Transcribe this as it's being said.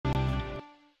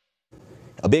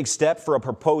A big step for a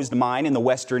proposed mine in the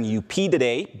western UP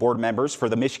today. Board members for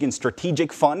the Michigan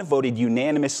Strategic Fund voted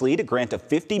unanimously to grant a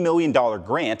 $50 million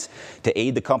grant to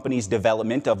aid the company's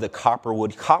development of the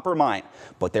Copperwood copper mine.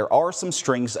 But there are some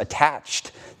strings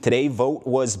attached. Today's vote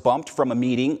was bumped from a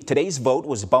meeting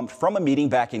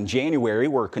back in January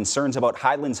where concerns about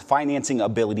Highland's financing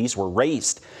abilities were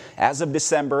raised. As of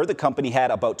December, the company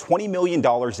had about $20 million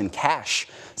in cash.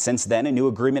 Since then, a new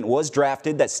agreement was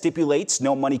drafted that stipulates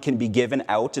no money can be given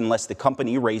out unless the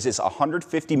company raises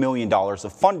 $150 million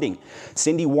of funding.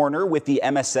 Cindy Warner with the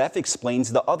MSF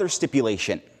explains the other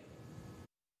stipulation.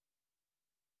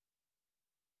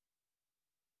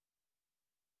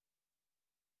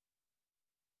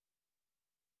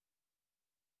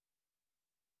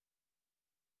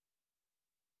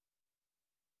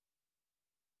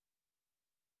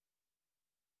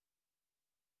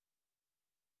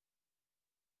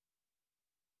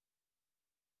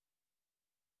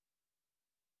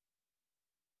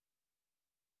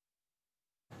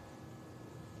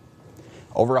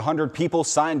 Over 100 people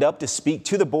signed up to speak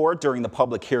to the board during the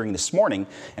public hearing this morning,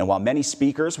 and while many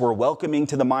speakers were welcoming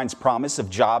to the mine's promise of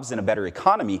jobs and a better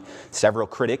economy, several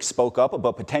critics spoke up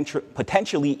about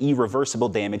potentially irreversible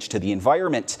damage to the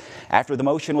environment. After the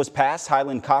motion was passed,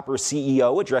 Highland Copper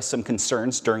CEO addressed some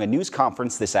concerns during a news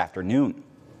conference this afternoon.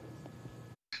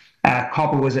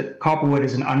 Copperwood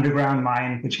is an underground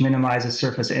mine which minimizes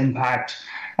surface impact.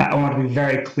 I want to be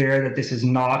very clear that this is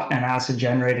not an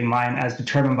acid-generating mine as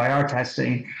determined by our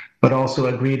testing, but also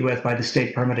agreed with by the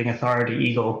state permitting authority,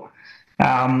 EGLE.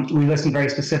 We listened very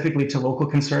specifically to local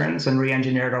concerns and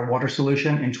re-engineered our water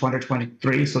solution in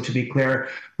 2023. So to be clear,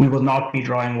 we will not be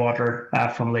drawing water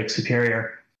from Lake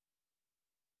Superior.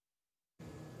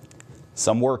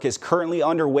 Some work is currently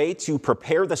underway to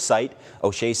prepare the site.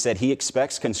 O'Shea said he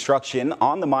expects construction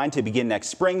on the mine to begin next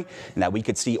spring and that we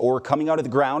could see ore coming out of the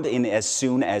ground in as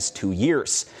soon as 2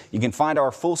 years. You can find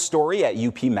our full story at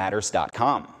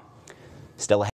upmatters.com. Still ahead.